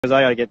because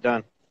I got to get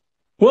done.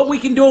 Well, we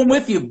can do them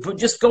with you.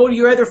 Just go to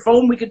your other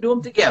phone. We can do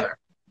them together.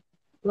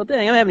 Well, dang,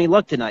 I don't have any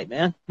luck tonight,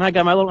 man. My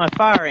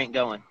fire ain't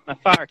going. My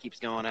fire keeps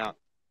going out.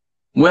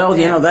 Well,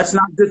 you know, that's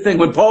not a good thing.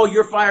 When, Paul,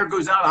 your fire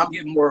goes out, I'm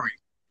getting worried.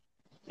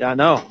 Yeah, I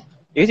know.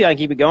 Usually I can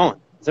keep it going.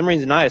 For some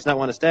reason tonight it's not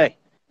want to stay.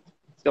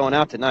 It's going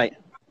out tonight.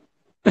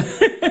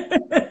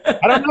 I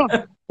don't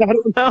know. I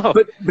don't know.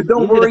 But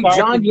don't worry,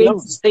 John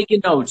Yates is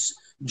taking notes.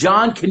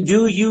 John can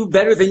do you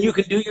better than you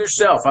can do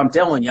yourself. I'm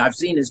telling you, I've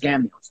seen his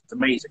cameos. It's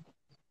amazing.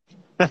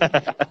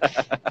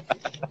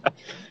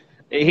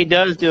 He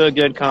does do a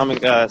good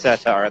comic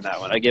satire in that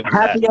one. I give him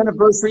Happy that.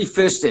 anniversary,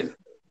 Fisted.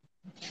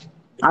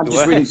 I'm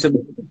just reading some.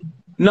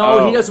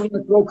 No, he doesn't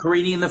want to throw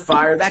Carini in the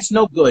fire. That's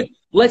no good.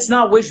 Let's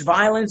not wish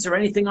violence or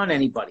anything on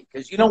anybody,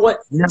 because you know what?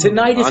 No,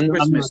 Tonight is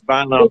Christmas.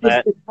 I'm not violent on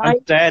that. I'm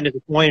sad and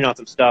disappointed on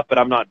some stuff, but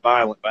I'm not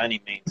violent by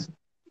any means.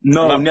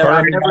 No, never.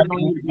 I've never known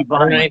you to be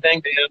violent.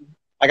 Anything to him.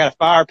 I got a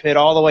fire pit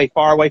all the way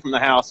far away from the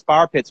house.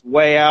 Fire pit's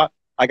way out.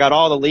 I got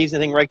all the leaves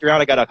and everything raked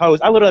around. I got a hose.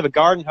 I literally have a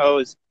garden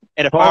hose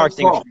and a fire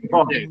extinguisher.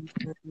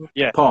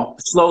 Yeah. Paul,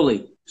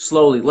 slowly.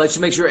 Let's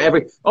make sure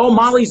Oh,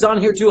 Molly's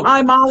on here too.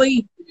 Hi,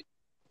 Molly.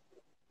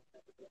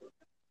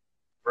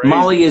 Crazy.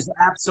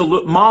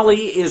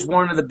 Molly is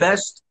one of the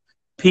best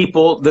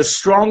people, the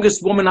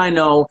strongest woman I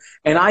know,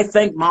 and I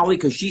thank Molly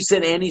because she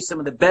sent Annie some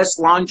of the best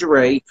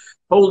lingerie.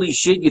 Holy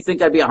shit, you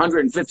think I'd be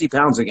 150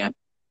 pounds again?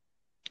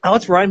 Oh,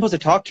 that's right. I'm supposed to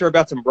talk to her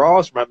about some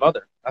bras for my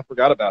mother. I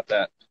forgot about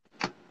that.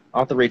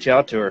 I'll have to reach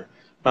out to her.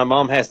 My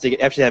mom has to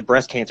actually had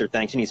breast cancer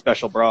thing. She needs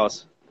special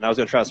bras. And I was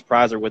going to try to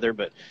surprise her with her,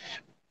 but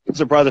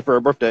surprise her for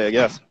her birthday, I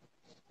guess.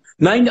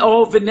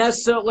 Oh,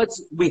 Vanessa,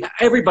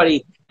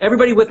 everybody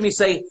with me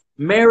say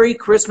Merry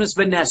Christmas,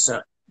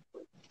 Vanessa.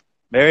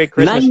 Merry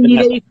Christmas, 90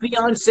 Day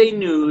Fiance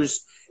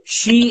News.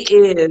 She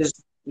is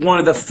one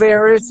of the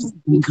fairest,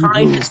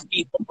 kindest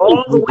people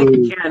all the way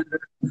to Canada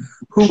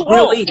who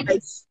really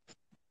has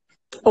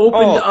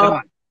opened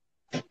up.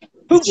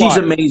 She's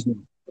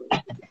amazing.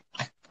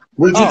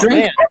 What'd you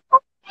drink?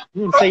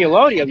 Man. Say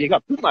hello to you. You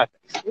got poop in my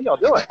face. What y'all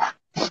doing?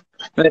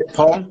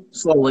 Paul,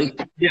 slowly.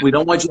 Yeah. We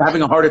don't want you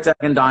having a heart attack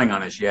and dying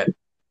on us yet.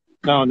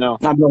 No.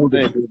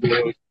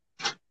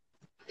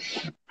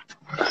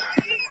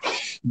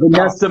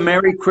 Vanessa,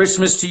 Merry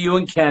Christmas to you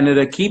in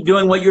Canada. Keep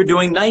doing what you're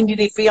doing. 90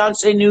 Day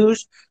Fiance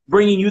News,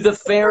 bringing you the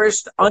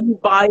fairest,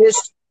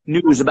 unbiased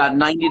news about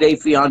 90 Day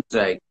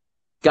Fiance.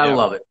 Gotta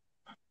love it.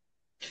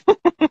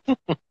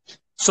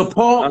 So,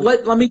 Paul,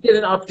 let me get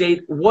an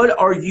update. What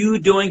are you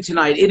doing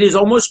tonight? It is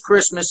almost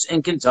Christmas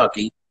in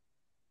Kentucky.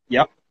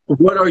 Yep.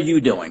 What are you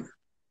doing?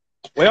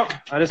 Well,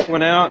 I just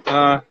went out.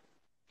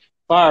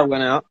 Fire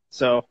went out,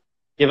 so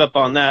give up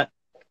on that.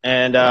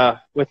 And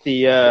with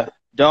the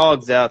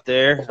dogs out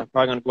there, I'm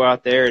probably going to go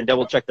out there and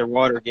double-check their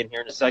water again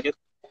here in a second.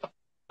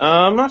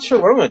 I'm not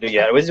sure what I'm going to do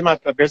yet. Visit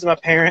my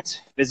parents,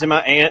 visit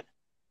my aunt.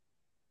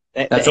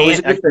 That's always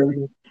a good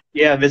thing.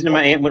 Yeah, visiting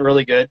my aunt went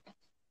really good.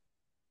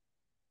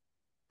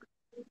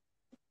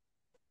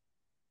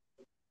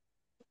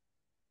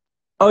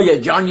 Oh, yeah,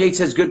 John Yates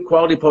has good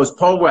quality posts.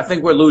 Paul, I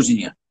think we're losing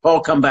you. Paul,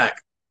 come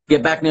back.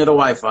 Get back near the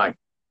Wi-Fi.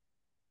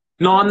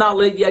 No, I'm not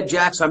lit yet,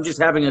 Jax. I'm just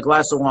having a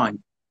glass of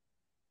wine.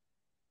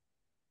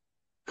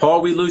 Paul,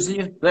 we losing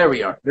you? There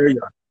we are. There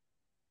you are.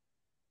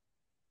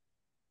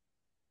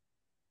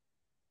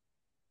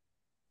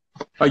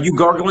 Are you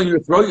gargling your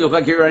throat? You look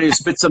like you're ready to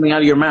spit something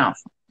out of your mouth.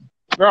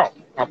 No.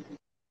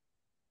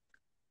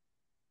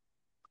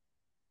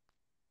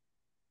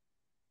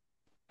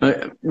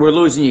 We're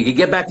losing you.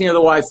 Get back near the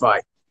Wi-Fi.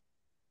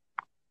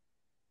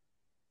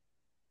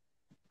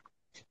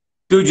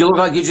 Dude, you look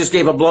like you just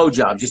gave a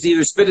blowjob. Just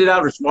either spit it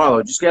out or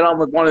swallow. Just get on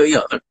with one or the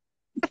other.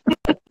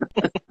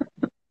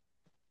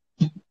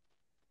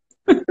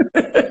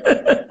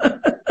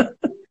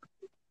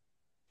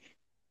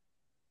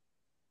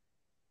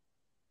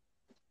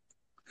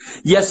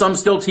 Yes, I'm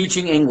still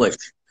teaching English.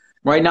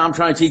 Right now I'm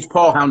trying to teach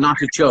Paul how not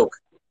to choke.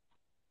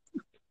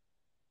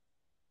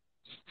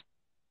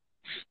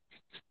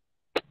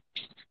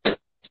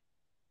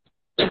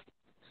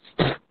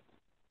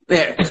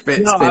 There,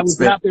 spit. I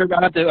was out there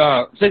about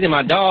to visiting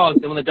my dogs,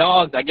 and when the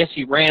dogs, I guess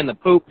she ran the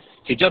poop.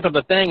 She jumped up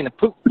the thing, and the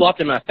poop flopped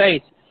in my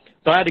face.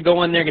 So I had to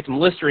go in there and get some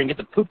Listerine and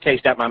get the poop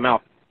taste out of my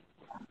mouth.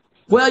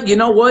 Well, you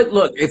know what?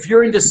 Look, if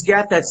you're into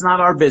scat, that's not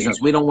our business.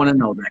 We don't want to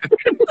know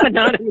that.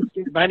 Not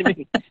by any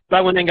means. So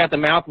I went in and got the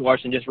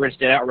mouthwash and just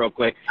rinsed it out real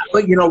quick.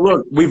 But, you know,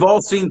 look, we've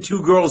all seen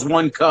Two Girls,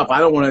 One Cup. I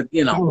don't want to,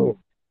 you know.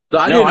 So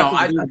I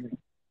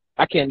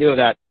can't do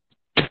that.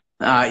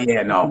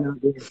 Yeah, no.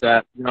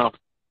 No.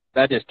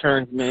 That just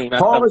turns me.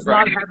 Paul is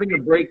not having a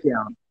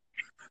breakdown.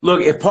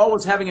 Look, if Paul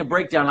was having a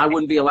breakdown, I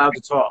wouldn't be allowed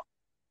to talk.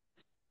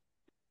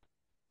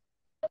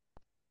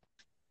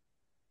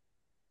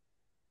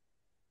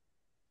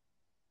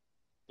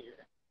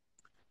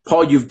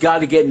 Paul, you've got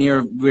to get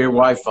near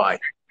Wi-Fi.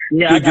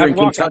 Yeah, I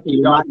walk out to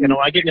the dog kennel.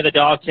 I get near the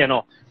dog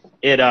kennel.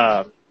 It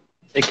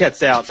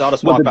cuts out, so I'll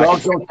just walk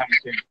back.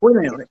 Wait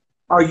a minute.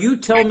 Are you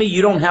telling me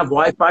you don't have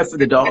Wi-Fi for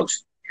the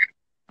dogs?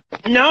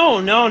 No.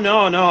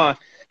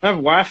 I have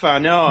Wi-Fi.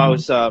 No, I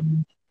was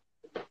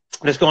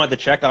I'm just going to have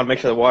to check on, make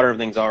sure the water and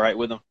everything's all right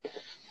with them.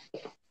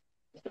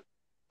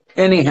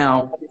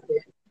 Anyhow,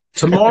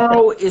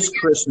 tomorrow is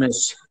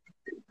Christmas.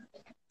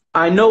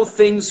 I know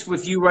things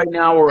with you right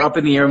now are up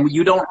in the air, and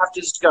you don't have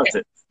to discuss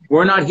it.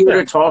 We're not here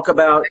to talk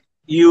about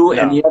you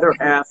and the other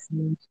half.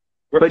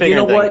 But you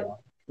know what?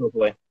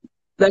 Hopefully.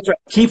 That's right.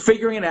 Keep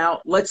figuring it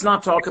out. Let's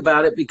not talk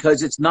about it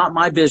because it's not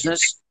my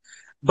business.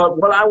 But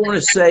what I want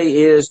to say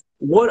is,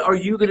 what are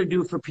you going to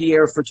do for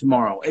Pierre for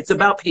tomorrow? It's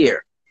about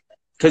Pierre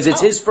because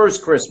it's his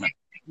first Christmas.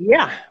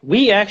 Yeah,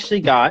 we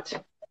actually got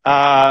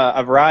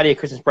a variety of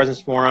Christmas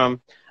presents for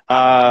him.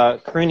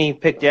 Creanie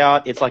picked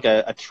out, it's like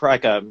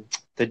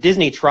the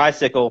Disney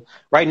tricycle.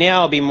 Right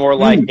now it'll be more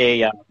like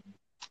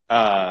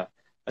a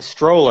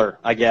stroller,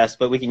 I guess,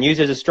 but we can use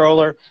it as a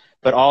stroller.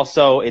 But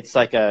also it's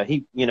like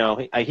he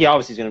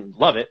obviously is going to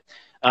love it.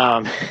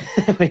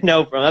 We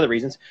know from other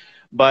reasons,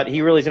 but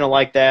he really is going to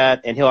like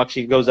that. And he'll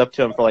actually goes up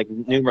to him for like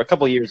a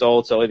couple of years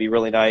old, so it'd be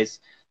really nice.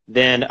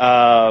 Then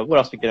what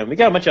else we get him? We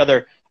got a bunch of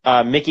other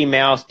Mickey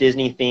Mouse,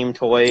 Disney themed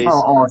toys.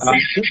 Oh, awesome.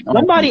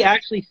 Somebody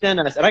actually sent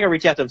us, and I got to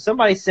reach out to them.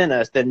 Somebody sent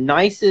us the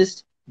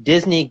nicest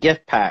Disney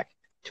gift pack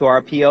to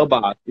our P.O.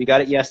 box. We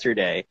got it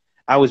yesterday.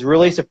 I was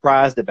really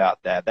surprised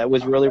about that. That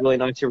was really, really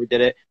nice here we did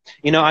it.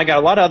 You know, I got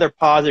a lot of other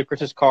positive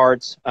Christmas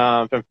cards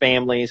from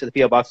families, so the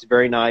P.O. box is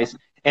very nice.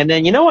 And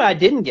then, you know what I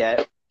didn't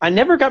get? I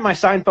never got my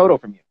signed photo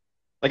from you.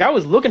 Like, I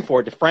was looking for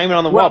it to frame it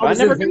on the wall, but I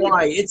never got it.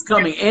 Why? It's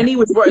coming. Annie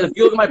was right. If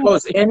you look at my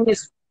post, Annie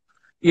is,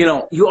 you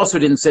know, you also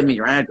didn't send me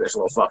your address,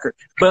 little fucker.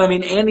 But, I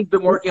mean, Annie's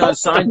been working on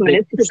signed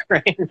pictures.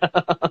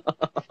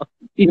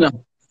 You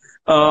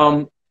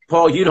know,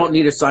 Paul, you don't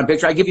need a signed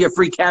picture. I give you a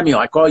free cameo.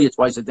 I call you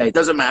twice a day. It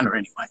doesn't matter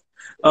anyway.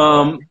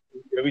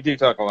 Yeah, we do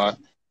talk a lot.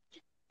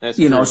 That's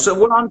you true. know, so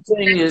what I'm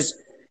saying is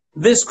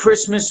this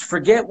Christmas,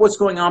 forget what's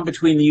going on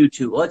between you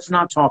two. Let's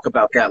not talk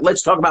about that.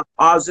 Let's talk about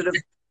positive,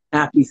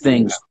 happy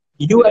things.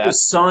 You have a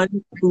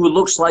son who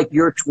looks like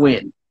your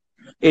twin.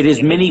 It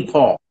is Mini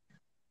Paul.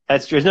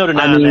 That's true. There's no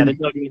denying that. There's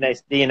no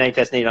DNA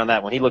test needed on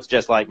that one. He looks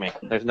just like me.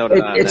 There's no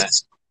denying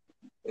that.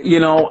 You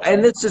know,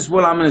 and this is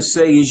what I'm going to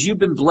say is you've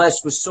been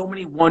blessed with so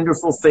many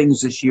wonderful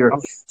things this year.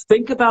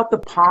 Think about the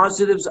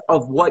positives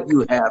of what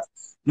you have.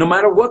 No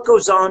matter what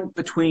goes on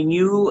between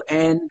you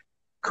and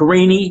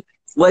Carini,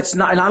 let's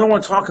not, and I don't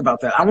want to talk about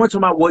that. I want to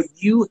talk about what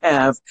you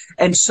have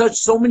and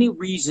so many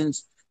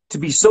reasons to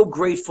be so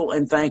grateful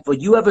and thankful.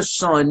 You have a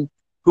son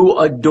who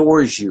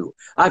adores you.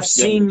 I've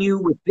seen you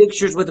with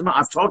pictures with him.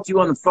 I've talked to you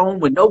on the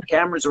phone with no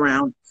cameras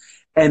around.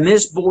 And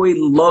this boy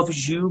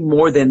loves you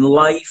more than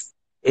life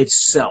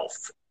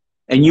itself.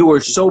 And you are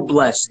so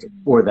blessed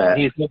for that.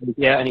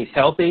 And he's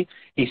healthy.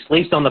 He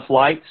sleeps on the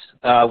flights.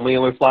 When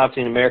we fly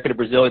between America to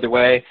Brazil either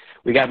way,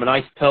 we got him a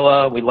nice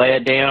pillow. We lay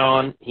it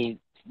down. He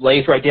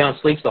lays right down,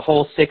 sleeps the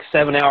whole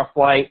 6-7 hour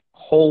flight,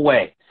 whole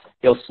way.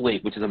 He'll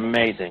sleep, which is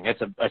amazing.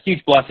 It's a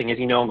huge blessing, as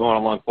you know, going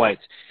on long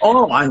flights.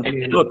 Oh,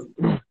 look,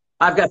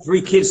 I've got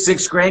 3 kids,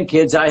 6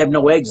 grandkids. I have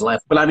no eggs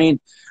left. But, I mean,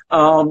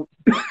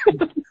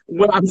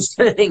 what I'm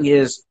saying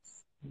is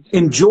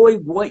enjoy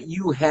what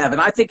you have. And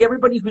I think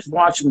everybody who's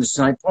watching this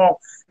tonight, Paul,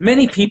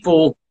 many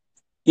people,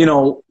 you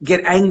know,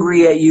 get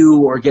angry at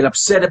you or get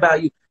upset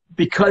about you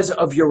because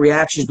of your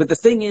reactions. But the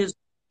thing is,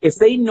 if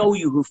they know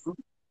you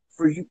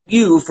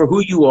for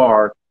who you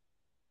are,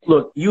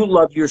 look, you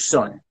love your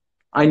son.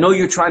 I know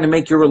you're trying to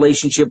make your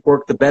relationship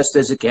work the best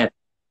as it can.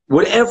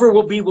 Whatever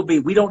will be, will be.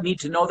 We don't need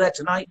to know that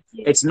tonight.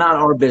 It's not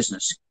our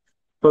business.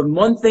 But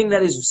one thing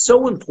that is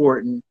so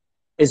important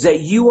is that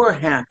you are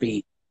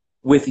happy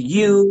with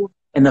you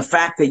and the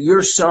fact that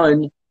your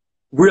son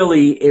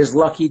really is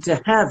lucky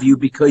to have you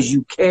because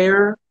you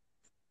care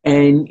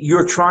and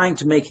you're trying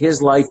to make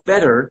his life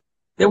better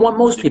than what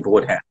most people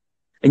would have.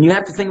 And you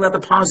have to think about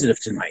the positive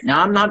tonight.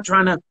 Now,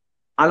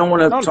 I don't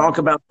want to talk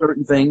about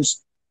certain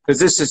things because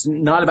this is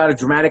not about a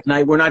dramatic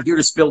night. We're not here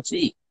to spill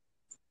tea.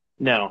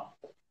 No,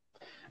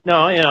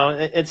 you know,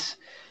 it's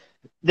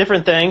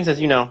different things,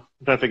 as you know,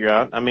 I'm trying to figure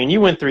out. I mean,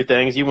 you went through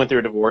things. You went through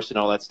a divorce and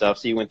all that stuff,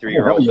 so you went through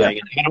your own thing.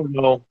 And I don't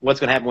know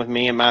what's going to happen with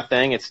me and my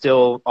thing. It's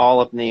still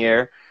all up in the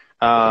air.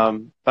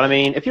 But, I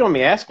mean, if you don't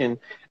mind me asking,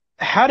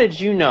 how did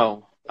you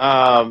know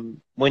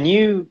when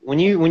your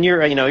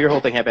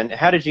whole thing happened,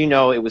 how did you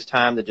know it was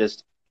time to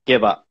just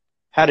give up?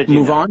 How did you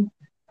move on?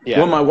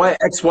 Yeah. Well, my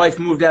ex-wife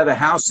moved out of the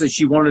house, so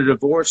she wanted a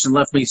divorce and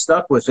left me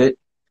stuck with it.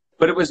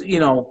 But it was, you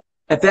know,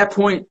 at that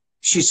point,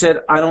 she said,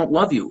 I don't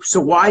love you. So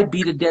why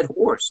beat a dead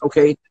horse?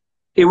 Okay.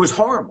 It was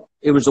horrible.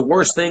 It was the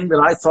worst thing that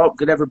I thought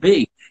could ever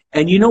be.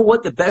 And you know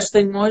what the best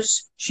thing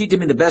was? She did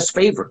me the best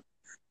favor.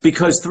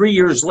 Because 3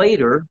 years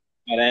later,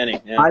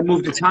 Annie, I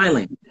moved to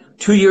Thailand.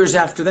 2 years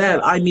after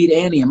that, I meet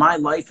Annie, and my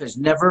life has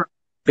never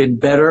been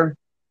better.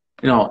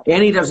 You know,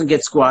 Annie doesn't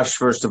get squashed,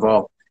 first of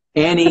all.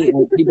 Annie,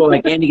 people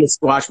like Annie get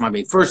squashed by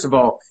me. First of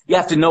all, you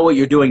have to know what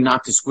you're doing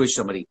not to squish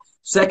somebody.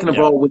 Second of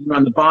all, when you're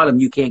on the bottom,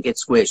 you can't get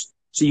squished.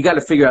 So you got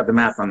to figure out the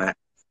math on that.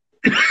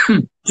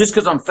 Just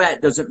because I'm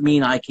fat doesn't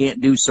mean I can't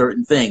do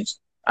certain things.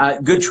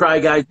 Good try,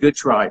 guys. Good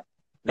try.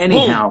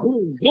 Anyhow,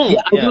 I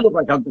do look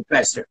like Uncle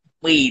Fester.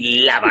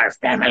 We love our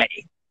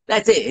family.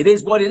 That's it. It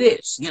is what it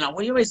is. You know, what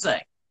do you always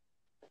say?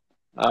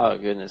 Oh,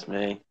 goodness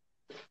me.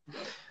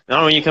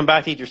 Not when you come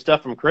back to eat your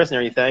stuff from Chris and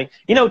everything,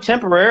 you know,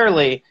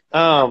 temporarily,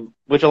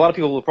 which a lot of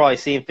people will probably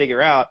see and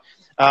figure out,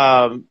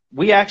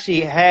 we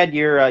actually had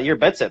your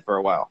bed set for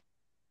a while.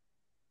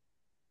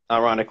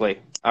 Ironically,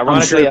 I'm sure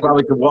ironically, it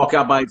probably could walk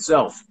out by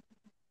itself.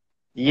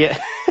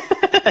 yeah,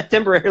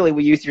 temporarily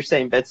we used your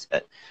same bed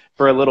set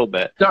for a little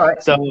bit. It's all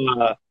right.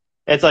 So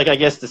it's like I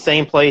guess the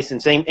same place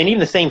and same and even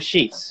the same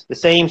sheets, the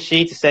same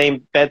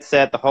bed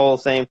set, the whole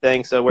same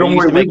thing. So we're Don't used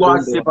worry, to we make room.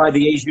 watched it by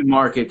the Asian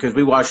market because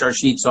we wash our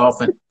sheets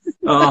often.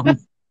 Um,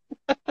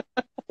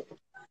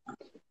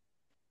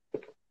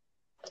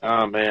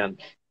 Oh man,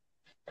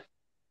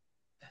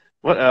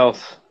 what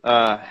else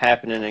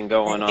happening and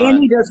going Annie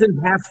on? doesn't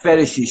have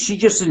fetishes. She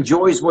just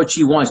enjoys what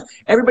she wants.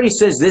 Everybody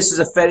says this is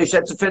a fetish,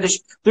 that's a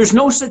fetish. There's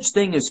no such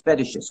thing as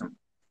fetishism.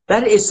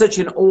 That is such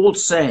an old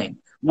saying.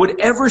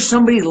 Whatever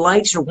somebody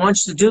likes or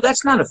wants to do,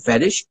 that's not a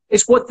fetish.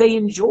 It's what they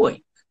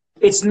enjoy.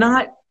 It's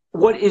not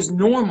what is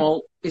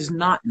normal is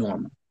not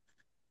normal.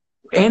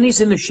 Annie's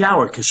in the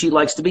shower because she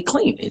likes to be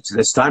clean. It's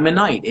this time of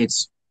night.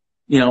 It's,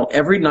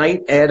 every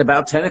night at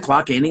about 10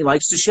 o'clock, Annie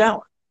likes to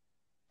shower.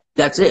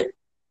 That's it.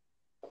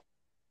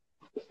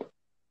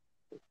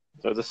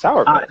 So it's a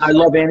sour I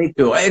love Annie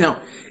too. I know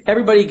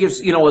everybody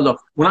gives,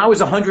 look, when I was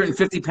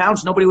 150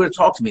 pounds, nobody would have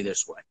talked to me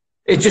this way.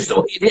 It's just,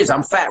 it is.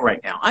 I'm fat right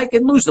now. I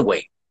can lose the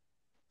weight.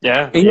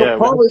 Yeah, And yeah.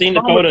 Paul We've is seen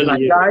the calmer photos of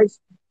tonight, you. guys.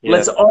 Yeah.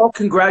 Let's all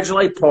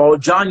congratulate Paul.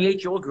 John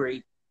Yates, you'll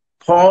agree.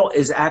 Paul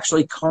is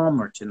actually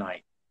calmer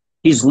tonight.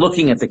 He's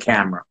looking at the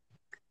camera.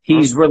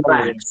 He's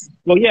relaxed.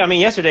 Well, yeah. I mean,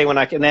 yesterday when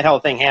that whole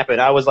thing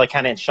happened, I was like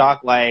kind of in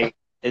shock. Like,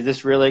 is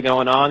this really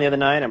going on the other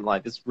night? I'm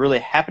like, this is really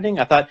happening?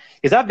 I thought,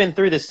 because I've been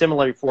through this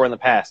similar before in the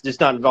past, just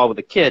not involved with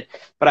a kid,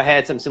 but I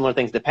had some similar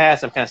things in the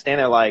past. I'm kind of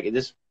standing there like, is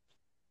this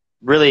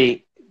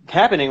really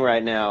happening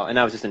right now? And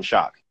I was just in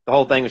shock. The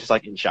whole thing was just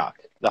like in shock.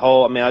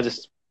 I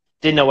just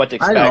didn't know what to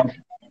I know. expect.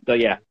 So,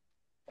 yeah.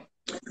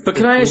 But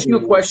can I ask you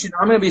a question?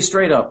 I'm going to be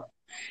straight up.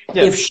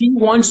 Yeah. If she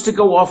wants to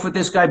go off with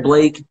this guy,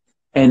 Blake,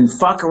 and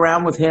fuck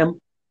around with him,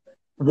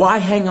 why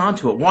hang on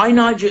to it? Why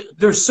not?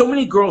 There's so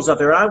many girls out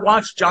there. I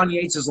watched John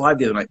Yates' live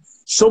the other night.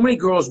 So many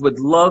girls would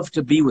love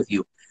to be with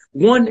you.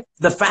 One,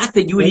 the fact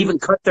that you would even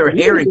cut their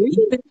hair and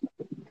keep it.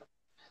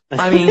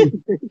 I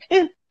mean,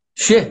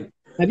 shit.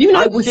 Have you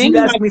not I wish seen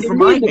you'd ask me for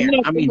my hair.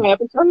 I mean,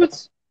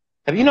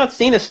 have you not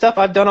seen the stuff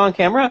I've done on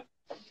camera?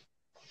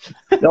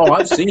 No,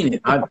 I've seen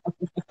it. I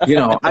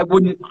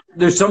wouldn't.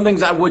 There's some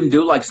things I wouldn't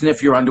do, like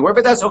sniff your underwear,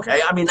 but that's okay.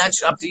 I mean,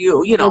 that's up to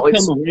you. It's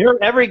come on.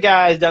 Every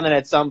guy's done it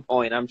at some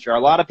point. I'm sure a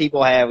lot of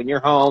people have. When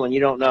you're home and you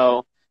don't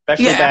know,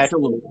 especially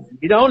absolutely.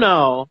 You don't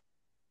know.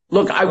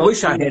 Look, I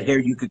wish I had hair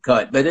you could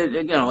cut, but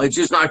it's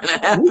just not going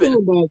to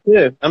happen.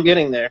 I'm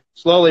getting there,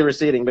 slowly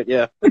receding, but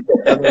yeah,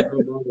 I'm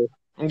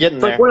getting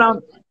there.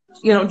 But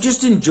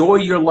just enjoy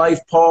your life,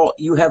 Paul.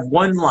 You have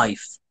one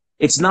life.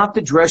 It's not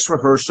the dress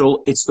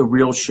rehearsal; it's the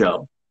real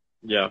show.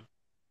 Yeah.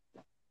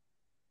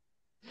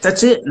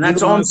 That's it, and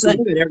that's all I'm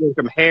saying. Everything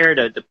from hair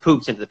to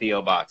poops into the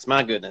P.O. box.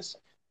 My goodness.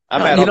 You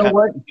know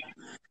what?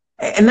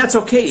 And that's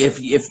okay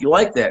if you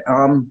like that.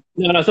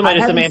 No,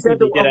 somebody just answered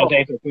the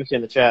question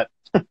in the chat.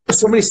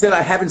 Somebody said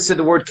I haven't said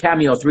the word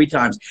cameo 3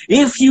 times.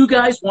 If you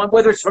guys want,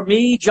 whether it's for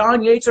me,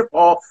 John Yates, or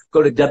Paul,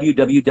 go to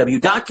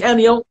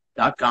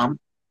www.cameo.com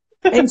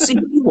and see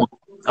what you want.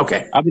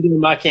 Okay. I'll be doing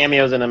my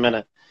cameos in a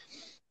minute.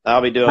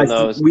 I'll be doing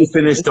those. We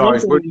finished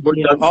ours. We're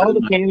done. All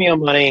the cameo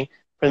money,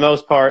 for the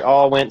most part,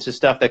 all went to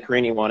stuff that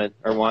Karini wanted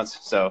or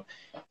wants. So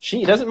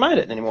she doesn't mind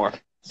it anymore.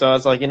 So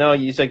it's like,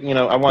 you say,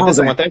 I want this,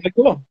 I want that. It's like,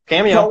 cool.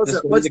 Cameo.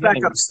 Let's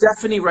back up.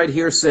 Stephanie right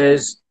here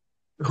says,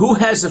 who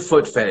has a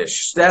foot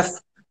fetish? Steph,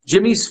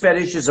 Jimmy's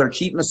fetish are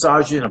cheap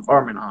massages and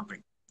apartment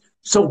hopping.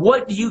 So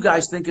what do you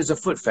guys think is a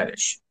foot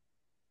fetish?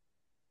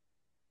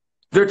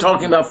 They're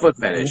talking about foot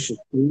fetish.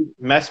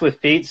 Mess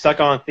with feet, suck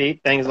on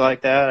feet, things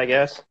like that, I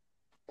guess.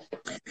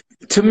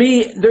 To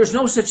me, there's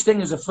no such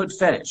thing as a foot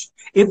fetish.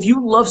 If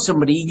you love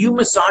somebody, you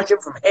massage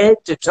them from head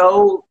to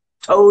toe,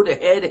 toe to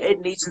head,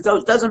 knees and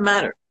toes. Doesn't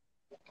matter.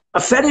 A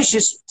fetish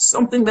is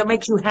something that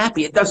makes you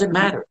happy. It doesn't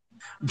matter.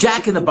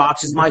 Jack in the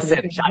Box is my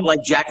fetish. I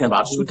like Jack in the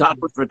Box. 2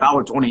 tacos for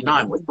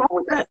 $1.29. What's wrong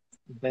with that?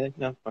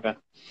 No? Okay.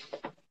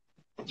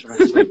 That's right.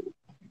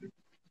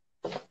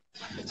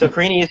 So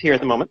Karini is here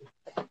at the moment.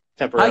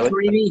 Temporarily. Hi,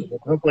 Karini.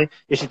 Hopefully,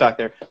 yeah, she's back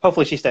there.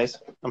 Hopefully she stays.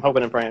 I'm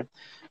hoping and praying.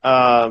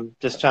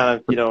 Just trying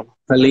to,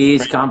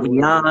 Feliz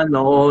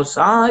Campiano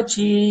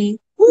Sachi.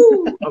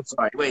 Woo! Oh,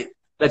 sorry. Wait.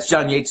 That's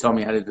John Yates telling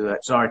me how to do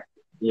that. Sorry.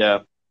 Yeah.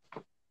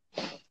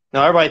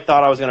 No, everybody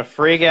thought I was going to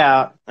freak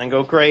out and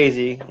go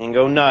crazy and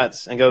go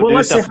nuts and go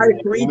do something. I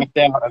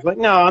was like,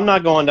 no, I'm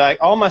not going to.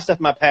 All my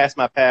stuff, my past,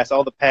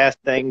 all the past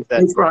things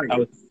that I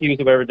was accused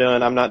of ever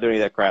doing, I'm not doing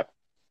any of that crap.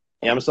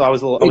 Yeah, I was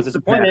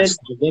disappointed. I was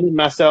blaming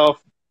myself.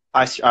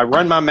 I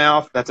run my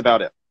mouth. That's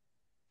about it.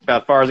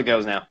 About as far as it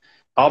goes now.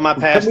 All my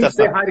past stuff.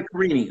 Can we say hi to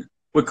Karini?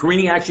 Would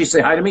Karini actually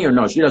say hi to me or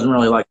no? She doesn't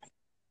really like me.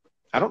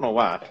 I don't know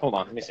why. Hold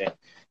on. Let me see.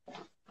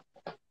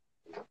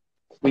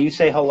 Will you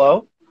say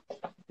hello?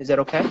 Is that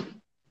okay?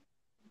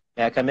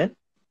 May I come in?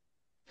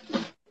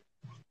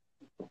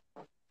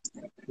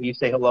 Will you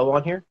say hello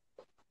on here?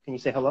 Can you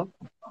say hello?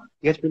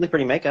 You got really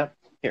pretty makeup.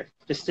 Here,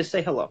 just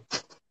say hello.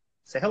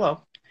 Say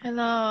hello.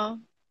 Hello.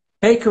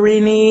 Hey,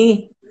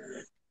 Karini.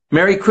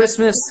 Merry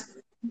Christmas.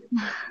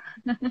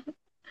 Bye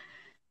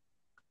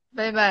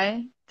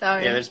bye.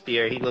 Sorry. Yeah, there's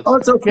Pierre. He looks. Oh,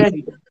 it's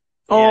okay.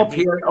 Oh, Yeah,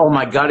 Pierre. Oh,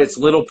 my God. It's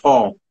little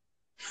Paul.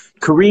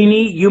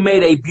 Karini, you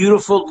made a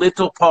beautiful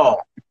little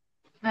Paul.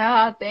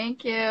 Ah,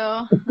 thank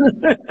you.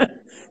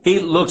 He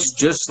looks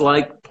just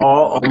like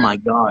Paul. Oh, my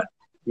God.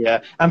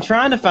 yeah. I am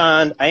trying to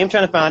find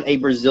a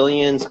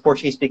Brazilian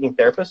Portuguese-speaking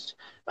therapist.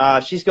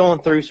 She's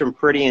going through some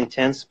pretty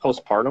intense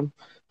postpartum.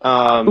 Who So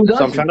I'm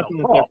doesn't, trying to though? find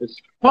a Paul,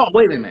 therapist. Paul,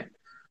 wait a minute.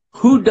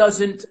 Who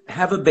doesn't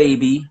have a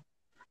baby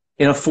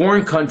in a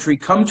foreign country,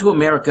 come to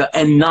America,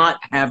 and not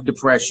have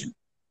depression?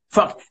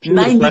 Fuck, She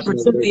was 90% depressed over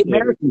of there the too.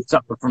 Americans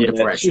suffer from Yeah, she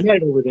depression. had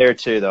it over there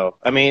too, though.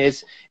 I mean,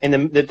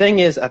 the thing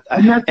is, And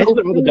that's that's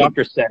what all the okay.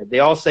 doctors said. They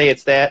all say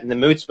it's that, and the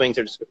mood swings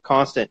are just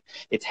constant.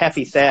 It's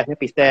happy, sad,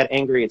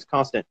 angry. It's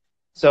constant.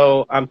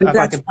 So But if I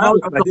that's can find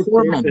part of a the good therapist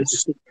who hormones.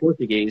 speaks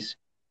Portuguese,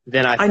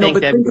 then I I know, think but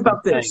that'd think be the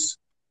about best thing. this.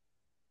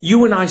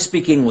 You and I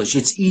speak English.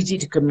 It's easy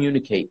to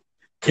communicate.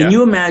 Can Yeah,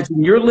 you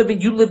imagine you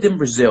lived in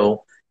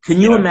Brazil. Can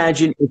you yeah.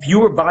 imagine if you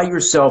were by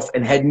yourself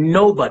and had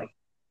nobody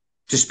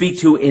to speak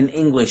to in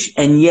English,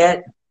 and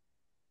yet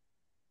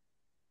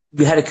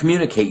you had to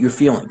communicate your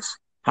feelings?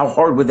 How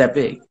hard would that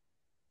be?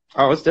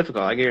 Oh, it's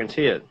difficult. I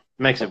guarantee it. It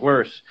makes it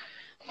worse.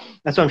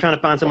 That's why I'm trying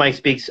to find somebody who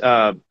speaks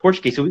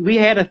Portuguese. So we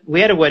had a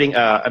wedding,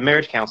 a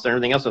marriage counselor, and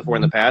everything else before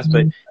in the past,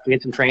 but we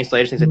had some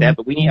translators, things like that.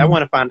 But I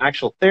want to find an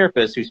actual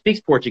therapist who speaks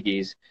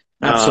Portuguese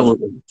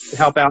Absolutely. to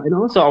help out. And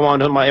also, I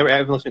want to know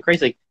everyone looks me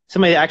crazy. Like,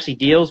 somebody that actually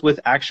deals with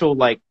actual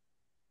like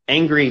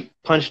angry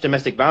punch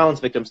domestic violence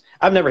victims.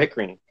 I've never hit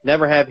Karini.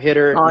 Never have hit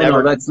her. I know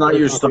Never that's not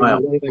your style.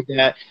 anything like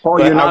that. Paul,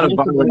 But you're I not a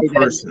want somebody violent that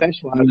person. You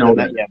specializes know in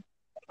that. that. Yeah.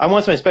 I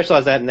want somebody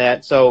specialized in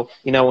that. So,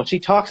 when she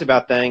talks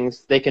about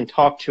things, they can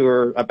talk to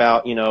her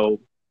about,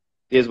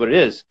 is what it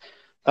is.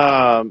 So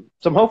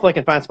I'm hopefully I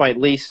can find somebody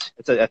at least,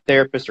 it's a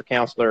therapist or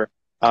counselor,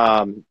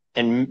 and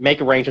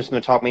make arrangements for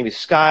them to talk, maybe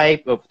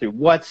Skype or through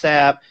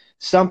WhatsApp,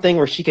 something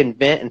where she can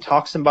vent and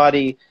talk to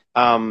somebody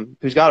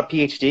who's got a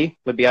PhD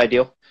would be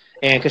ideal.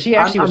 And because she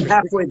actually I'm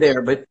halfway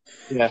there, but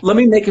yeah. let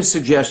me make a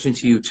suggestion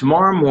to you.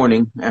 Tomorrow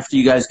morning, after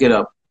you guys get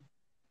up,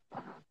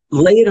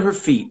 lay at her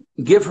feet,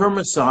 give her a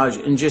massage,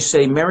 and just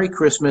say, Merry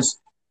Christmas.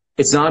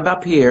 It's not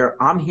about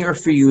Pierre. I'm here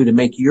for you to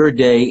make your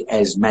day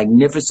as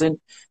magnificent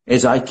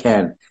as I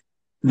can.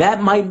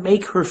 That might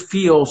make her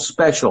feel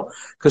special,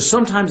 because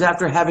sometimes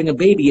after having a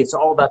baby, it's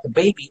all about the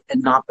baby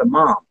and not the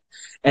mom.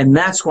 And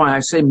that's why I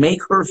say make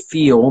her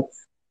feel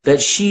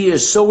that she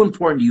is so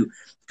important to you.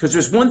 Because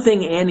there's one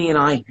thing Annie and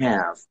I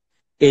have,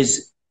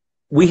 is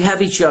we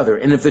have each other.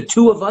 And if the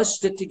two of us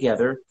stick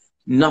together,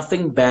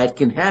 nothing bad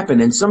can happen.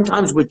 And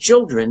sometimes with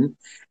children,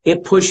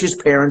 it pushes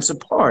parents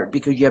apart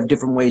because you have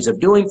different ways of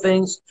doing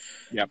things.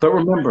 Yep. But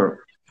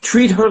remember,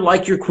 treat her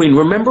like your queen.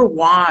 Remember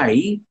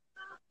why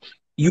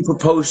you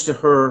proposed to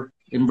her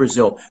in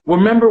Brazil.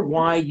 Remember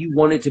why you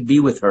wanted to be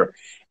with her.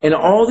 And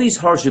all these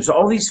hardships,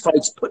 all these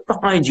fights, put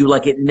behind you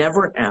like it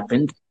never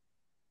happened,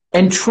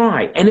 and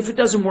try. And if it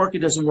doesn't work, it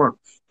doesn't work.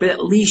 But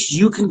at least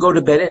you can go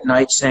to bed at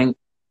night saying,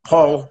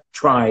 Paul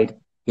tried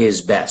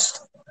his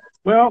best.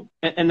 Well,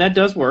 and that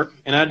does work,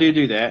 and I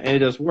do that, and it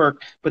does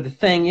work. But the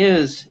thing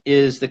is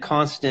the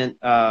constant.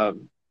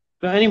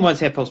 Anyone's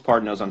had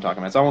postpartum knows what I'm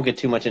talking about, so I won't get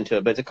too much into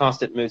it. But it's a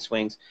constant mood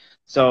swings,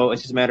 so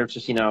it's just a matter of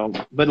just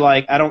But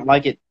like, I don't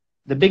like it.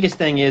 The biggest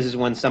thing is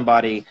when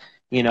somebody,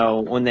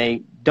 when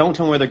they don't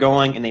tell me where they're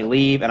going and they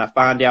leave, and I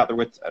find out they're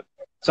with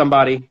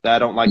somebody that I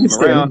don't like them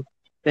around.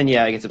 Then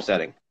yeah, it gets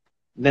upsetting.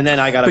 Then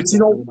I got.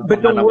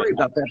 But don't worry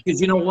about that, because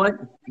you know what?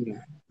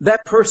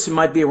 That person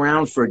might be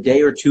around for a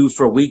day or two,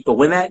 for a week, but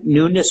when that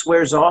newness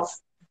wears off,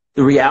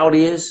 the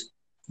reality is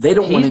they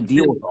don't want to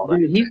deal with all that.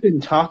 Dude, he's been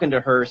talking to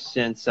her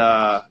since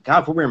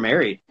before we were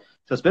married,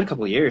 so it's been a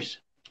couple of years.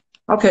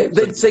 Okay,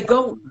 but say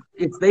go.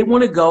 If they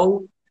want to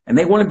go and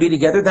they want to be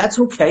together, that's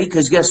okay,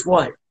 because guess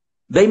what?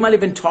 They might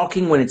have been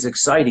talking when it's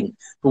exciting,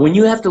 but when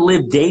you have to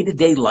live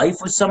day-to-day life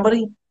with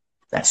somebody,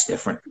 that's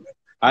different.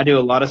 I do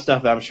a lot of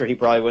stuff that I'm sure he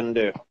probably wouldn't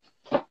do.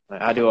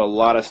 I do a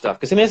lot of stuff.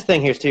 Because the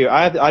thing here, too,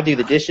 I do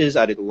the dishes.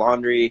 I do the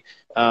laundry.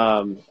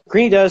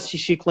 Greenie does.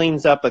 She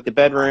cleans up, like, the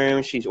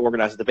bedroom. She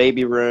organizes the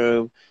baby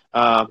room,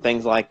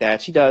 things like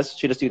that. She does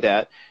do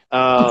that.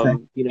 Okay.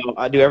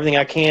 I do everything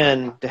I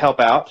can to help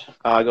out.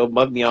 I go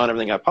above and beyond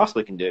everything I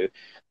possibly can do.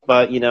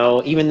 But,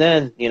 even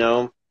then, I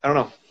don't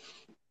know.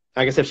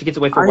 Like I said, if she gets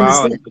away for a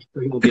while, he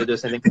will be able to do the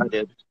same thing I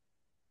did.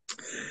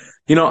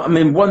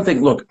 One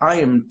thing, look,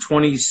 I am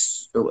 20,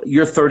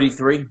 you're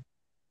 33.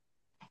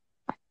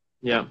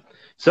 Yeah.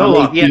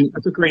 Zoloft, yeah,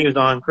 that's what Karini was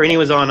on. Karini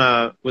was on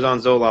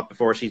Zoloft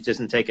before. She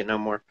doesn't take it no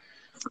more.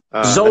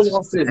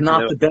 Zoloft is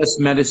not the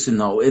best medicine,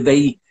 though.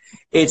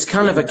 It's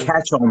kind of a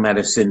catch-all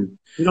medicine.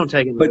 You don't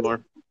take it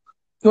anymore.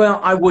 Well,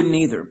 I wouldn't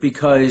either,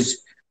 because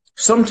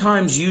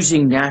sometimes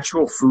using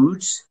natural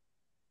foods,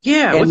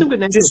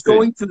 just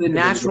going through the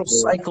natural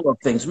cycle of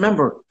things.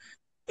 Remember,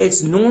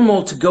 it's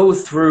normal to go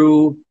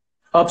through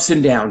Ups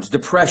and downs,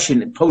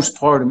 depression,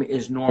 postpartum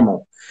is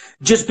normal.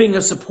 Just being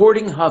a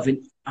supporting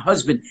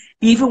husband,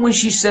 even when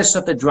she says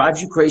stuff that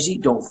drives you crazy,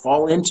 don't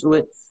fall into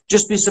it.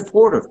 Just be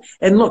supportive.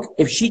 And look,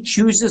 if she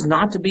chooses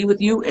not to be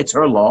with you, it's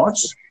her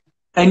loss.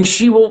 And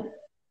she will,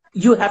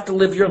 you have to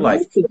live your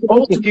life. The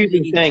most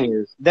confusing thing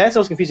is, that's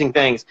those confusing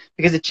things,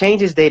 because it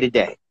changes day to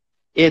day.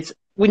 It's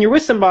when you're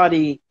with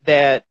somebody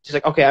that just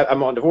like, okay,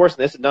 I'm on divorce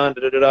and this is done,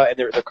 da, da, da, da, and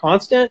they're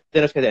constant,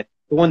 then it's good.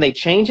 But when they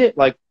change it,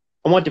 like,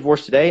 I want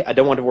divorce today, I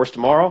don't want divorce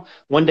tomorrow.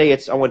 One day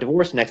it's I want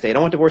divorce, next day I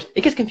don't want divorce.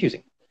 It gets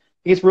confusing.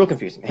 It gets real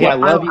confusing. Hey,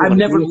 well, I love you. I've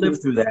never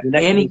lived through that.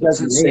 Annie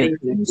doesn't say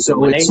anything,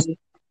 so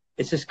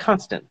it's just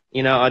constant.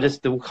 You know,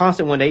 the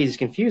constant one day is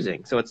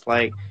confusing. So it's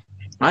like,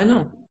 I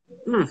know.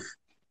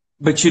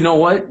 But you know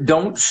what?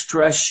 Don't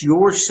stress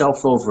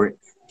yourself over it.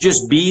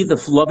 Just be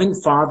the loving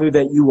father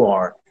that you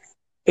are.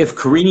 If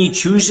Karini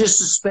chooses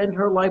to spend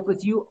her life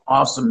with you,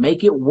 awesome.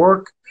 Make it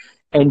work,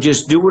 and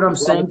just do what I'm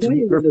saying. This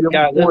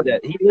guy lives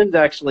that. He lives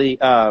actually.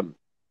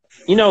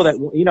 You know,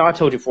 I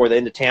told you before, the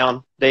end of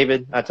town,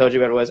 David. I told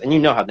you what it was, and you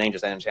know how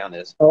dangerous that end of town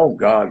is. Oh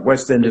God,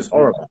 West End is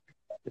horrible.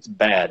 It's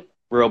bad,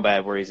 real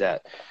bad where he's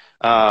at.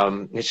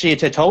 She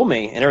had told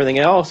me and everything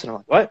else, and I'm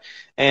like, what?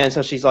 And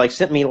so she's like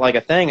sent me like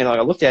a thing, and like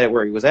I looked at it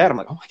where he was at. I'm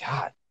like, oh my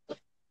God,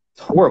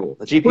 it's horrible.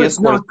 The GPS. Well, it's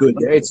not good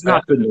there. It's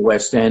not good in the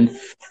West End,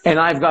 and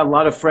I've got a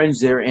lot of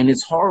friends there, and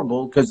it's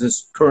horrible because of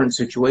this current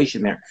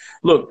situation there.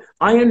 Look,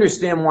 I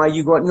understand why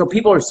you go. You know,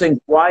 people are saying,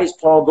 why is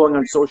Paul going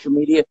on social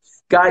media?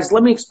 Guys,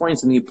 let me explain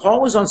something.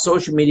 Paul is on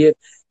social media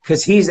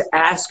because he's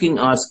asking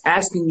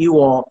you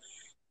all,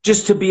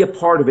 just to be a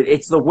part of it.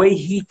 It's the way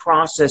he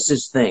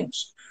processes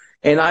things.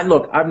 And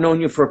I've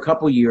known you for a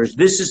couple of years.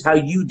 This is how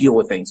you deal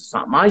with things. It's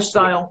not my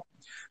style,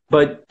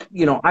 but,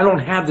 you know, I don't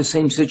have the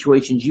same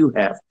situations you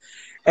have.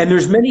 And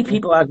there's many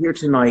people out here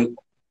tonight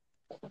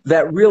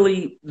that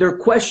really, they're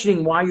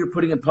questioning why you're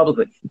putting it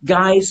publicly.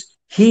 Guys,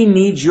 he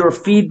needs your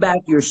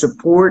feedback, your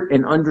support,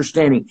 and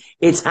understanding.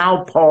 It's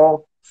how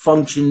Paul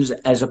functions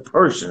as a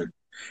person.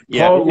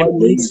 Yeah, Paul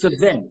needs to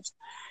vent.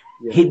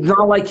 Yeah. He's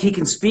not like he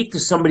can speak to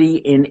somebody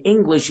in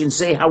English and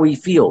say how he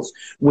feels.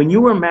 When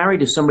you are married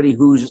to somebody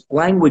whose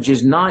language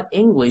is not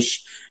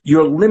English,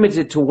 you're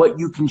limited to what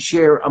you can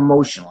share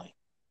emotionally.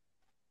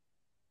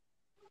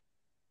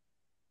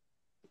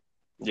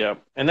 Yeah,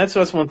 and that's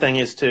one thing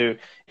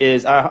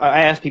is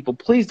I ask people,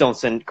 please don't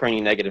send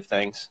Karini negative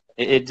things.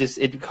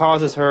 It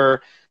causes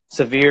her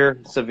severe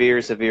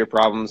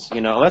problems. You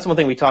know, that's one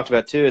thing we talked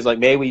about too, is like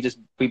maybe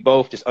we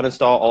both just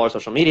uninstall all our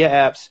social media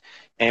apps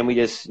and we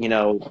just, you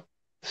know,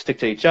 stick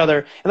to each other.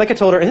 And like I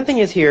told her, and the thing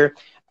is here,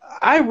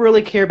 I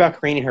really care about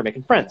Karini and her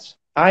making friends.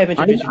 I have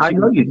introduced her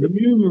to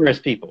numerous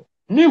people.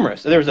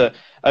 Numerous. There's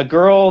a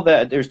girl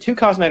there's two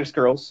cosmetics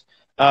girls.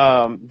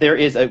 There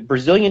is a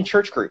Brazilian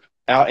church group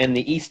out in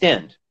the East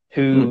End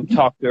who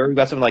talked to her. We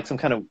got some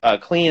kind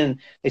of clean.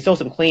 They sold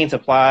some clean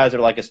supplies or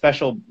like a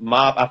special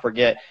mop. I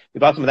forget. We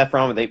bought some of that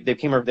from them. They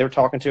came over. They were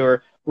talking to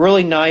her.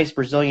 Really nice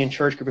Brazilian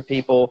church group of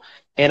people.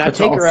 And I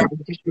take her out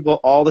to teach people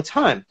all the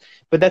time.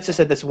 But that's just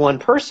this one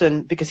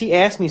person, because he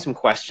asked me some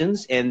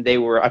questions and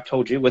I've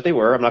told you what they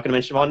were. I'm not going to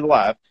mention them on the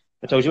live.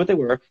 I told you what they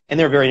were, and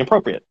they're very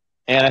inappropriate.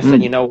 And I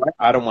said, you know what?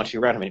 I don't want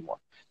you around him anymore.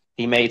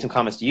 He made some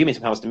comments to you, made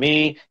some comments to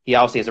me. He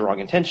obviously has the wrong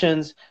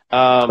intentions.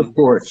 Of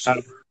course.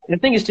 And the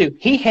thing is, too,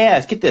 he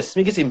has, get this,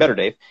 it gets even better,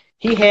 Dave.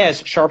 He has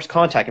Sharp's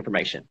contact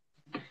information.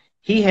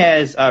 He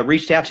has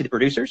reached out to the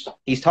producers.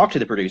 He's talked to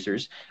the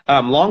producers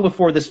long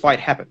before this fight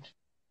happened.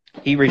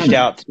 He reached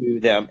out to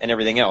them and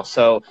everything else.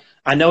 So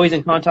I know he's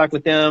in contact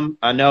with them.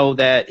 I know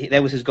that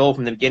was his goal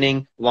from the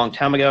beginning, a long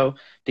time ago,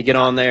 to get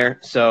on there.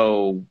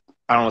 So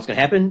I don't know what's going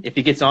to happen. If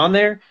he gets on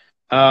there,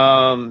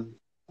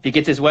 if he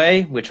gets his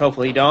way, which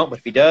hopefully he don't, but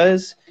if he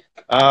does,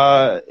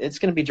 it's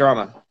going to be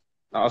drama.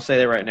 I'll say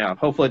that right now.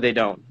 Hopefully they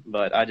don't,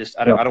 but I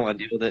don't want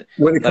to deal with it.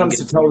 When it comes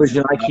to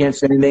television, I can't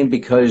say anything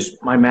because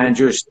my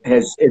manager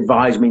has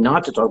advised me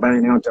not to talk about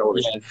anything on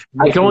television.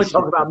 Yeah, I can only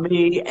talk about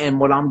me and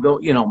what I'm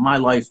going, you know, my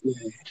life.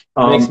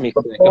 Makes me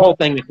sick. The whole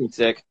thing makes me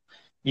sick.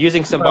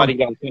 Using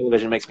somebody on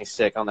television makes me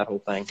sick on that whole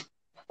thing.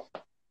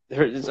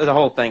 The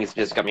whole thing has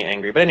just got me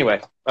angry. But anyway,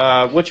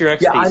 what's your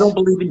expertise? Yeah, I don't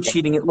believe in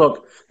cheating.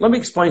 Look, let me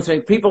explain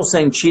something. People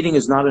saying cheating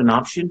is not an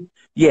option.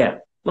 Yeah,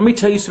 let me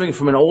tell you something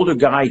from an older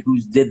guy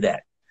who's did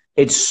that.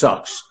 It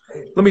sucks.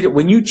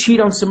 When you cheat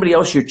on somebody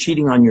else, you're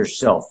cheating on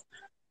yourself.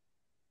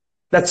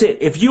 That's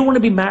it. If you want to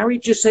be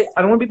married, just say,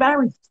 I don't want to be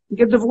married. And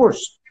get a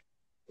divorce.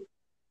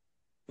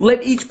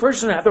 Let each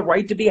person have the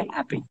right to be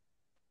happy.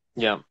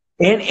 Yeah.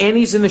 And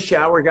Annie's in the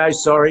shower,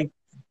 guys. Sorry.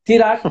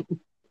 T-Dot.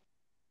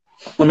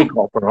 Let me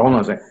call her. Hold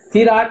on a second.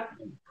 T-Dot.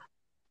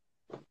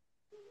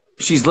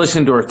 She's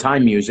listening to her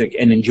time music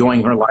and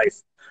enjoying her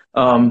life.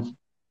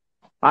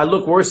 I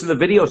look worse in the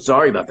video.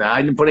 Sorry about that.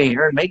 I didn't put any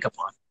hair and makeup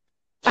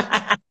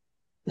on.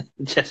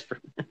 Just for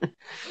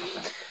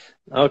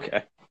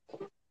okay.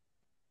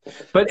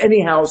 But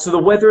anyhow, so the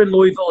weather in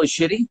Louisville is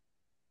shitty?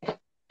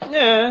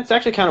 Yeah, it's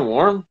actually kind of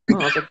warm.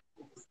 It's like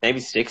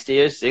maybe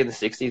 60-ish, in the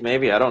 60s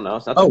maybe. I don't know.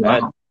 It's not too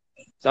bad. Wow.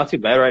 It's not too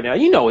bad right now.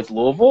 You know, it's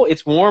Louisville.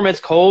 It's warm. It's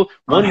cold.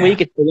 One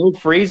week it's below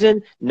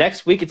freezing.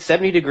 Next week it's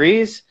 70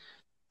 degrees.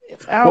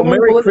 It's Well,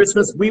 Merry Louisville.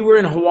 Christmas. We were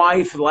in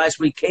Hawaii for the last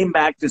week, came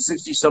back to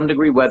 60-some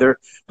degree weather,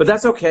 but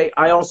that's okay.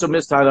 I also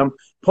missed Adam.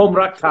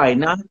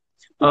 Pomrakaina.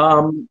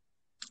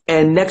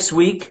 And next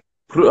week,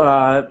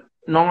 Nong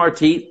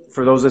Artit,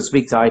 for those that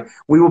speak Thai,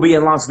 we will be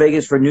in Las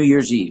Vegas for New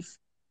Year's Eve.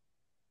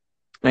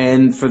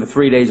 And for the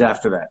 3 days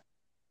after that.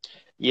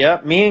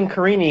 Yeah, me and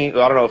Karini,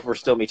 I don't know if we're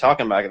still be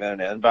talking back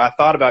then, but I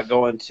thought about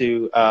going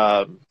to,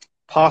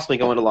 possibly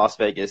going to Las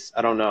Vegas.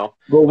 I don't know.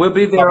 Well, we'll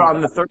be there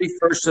on the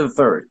 31st to the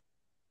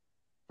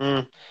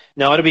 3rd.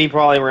 No, it'll be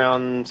probably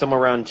somewhere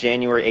around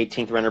January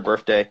 18th, around her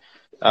birthday.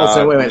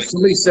 So wait a minute.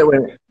 Somebody said, wait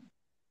a minute.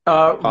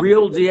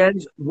 Real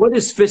DNs, what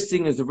is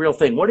fisting is the real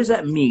thing? What does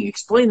that mean?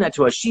 Explain that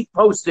to us. She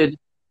posted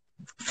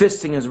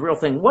fisting is a real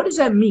thing. What does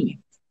that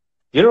mean?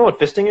 You don't know what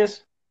fisting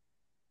is?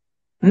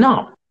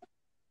 No.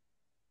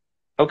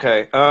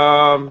 Okay.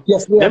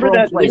 Yes, we have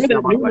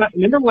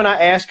remember when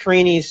I asked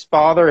Karini's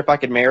father if I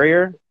could marry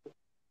her?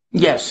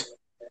 Yes.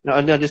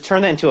 No, just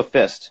turn that into a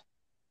fist.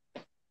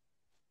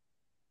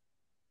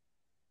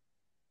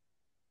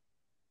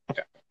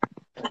 Okay.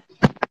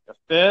 A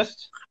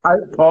fist.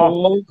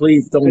 Paul,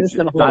 please don't.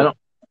 Think about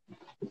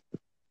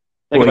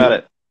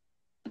it.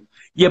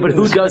 Yeah, but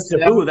who does to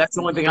who? That's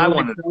the only thing I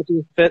want to know.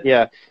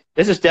 Yeah.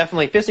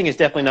 Fisting is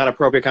definitely not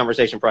appropriate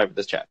conversation probably for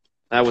this chat.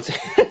 I would say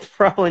it's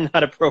probably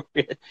not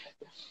appropriate.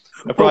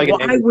 But why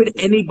would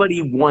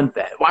anybody want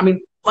that? Well,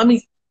 I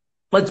mean,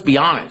 let's be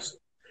honest.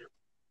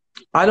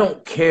 I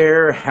don't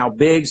care how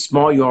big,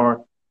 small you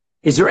are.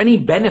 Is there any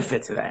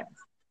benefit to that?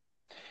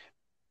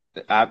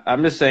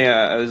 I'm just saying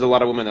there's a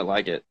lot of women that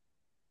like it.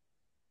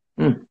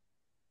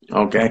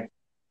 Okay.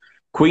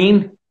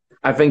 Queen,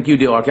 I think you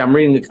do. Okay, I'm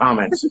reading the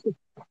comments.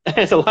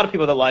 There's a lot of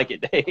people that like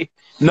it, Dave.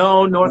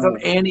 No, North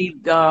of Annie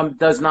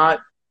does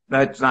not.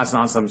 That's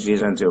not something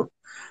she's into.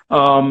 We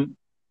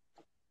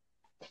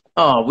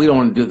don't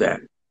want to do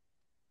that.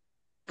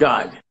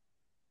 God.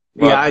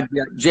 Well,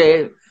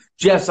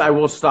 Jess, I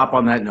will stop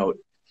on that note.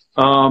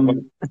 I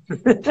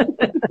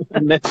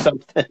missed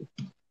something.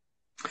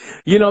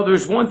 You know,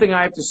 there's one thing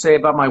I have to say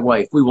about my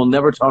wife. We will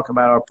never talk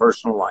about our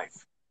personal life.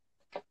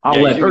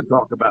 I'll let her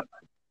talk about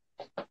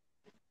it.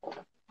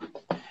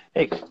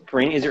 Hey,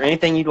 Karini, is there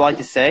anything you'd like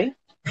to say?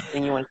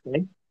 Anything you want to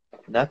say?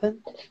 Nothing?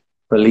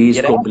 Feliz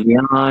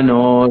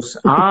cumpleaños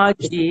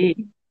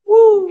aquí.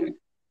 Woo!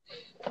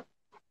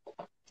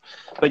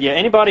 But yeah,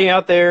 anybody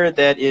out there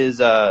that is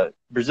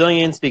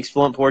Brazilian, speaks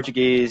fluent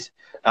Portuguese,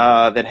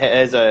 that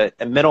has a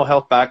mental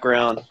health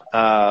background,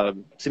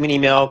 send me an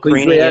email,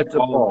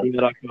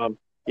 Karini@gmail.com.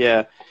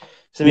 Yeah.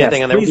 Send me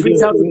anything on there. Please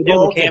reach out to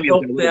Paul to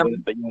help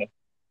them.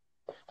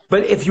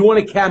 But if you want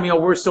a cameo,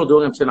 we're still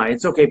doing them tonight.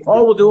 It's okay.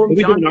 Paul will do them.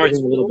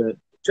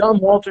 John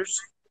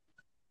Walters.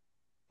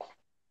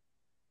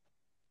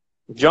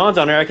 John's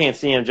on there. I can't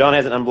see him. John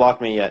hasn't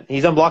unblocked me yet.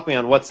 He's unblocked me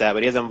on WhatsApp,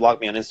 but he hasn't unblocked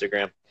me on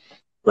Instagram.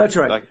 That's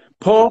right.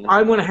 Paul,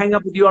 I'm going to hang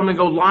up with you. I'm going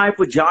to go live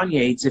with John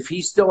Yates, if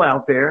he's still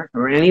out there,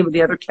 or any of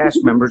the other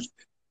cast members.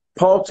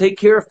 Paul, take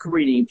care of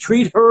Karini.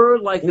 Treat her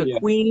like the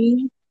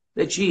queen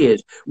that she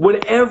is.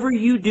 Whatever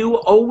you do,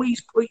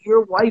 always put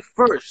your wife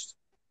first.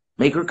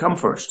 Make her come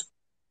first.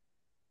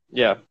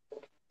 Yeah,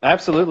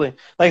 absolutely.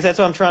 Like I said,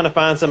 so I'm trying to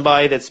find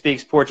somebody that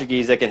speaks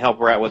Portuguese that can help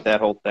her out with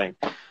that whole thing.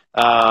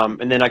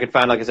 And then I could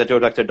find, like I said, go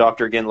to a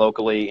doctor again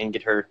locally and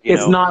get her.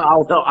 If not,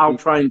 I'll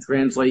try and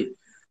translate.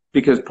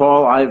 Because,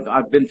 Paul,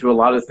 I've been through a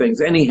lot of things.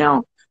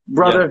 Anyhow,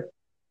 brother,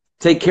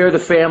 take care of the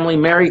family.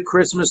 Merry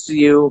Christmas to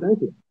you.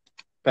 Thank you.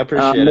 I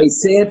appreciate it. May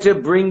Santa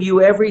bring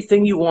you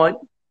everything you want,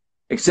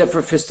 except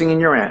for fisting in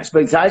your ass.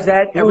 But besides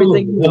that,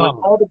 everything you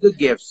want, all the good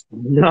gifts.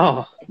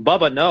 No.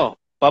 Bubba, no.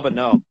 Bubba,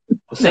 no.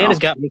 Santa's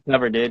got me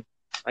covered, dude.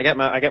 I got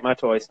my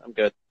toys. I'm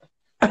good.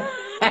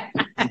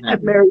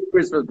 Merry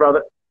Christmas,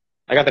 brother.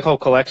 I got the whole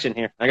collection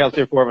here. I got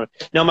 3 or 4 of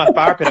them. No, my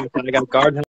fire pit, I got a garden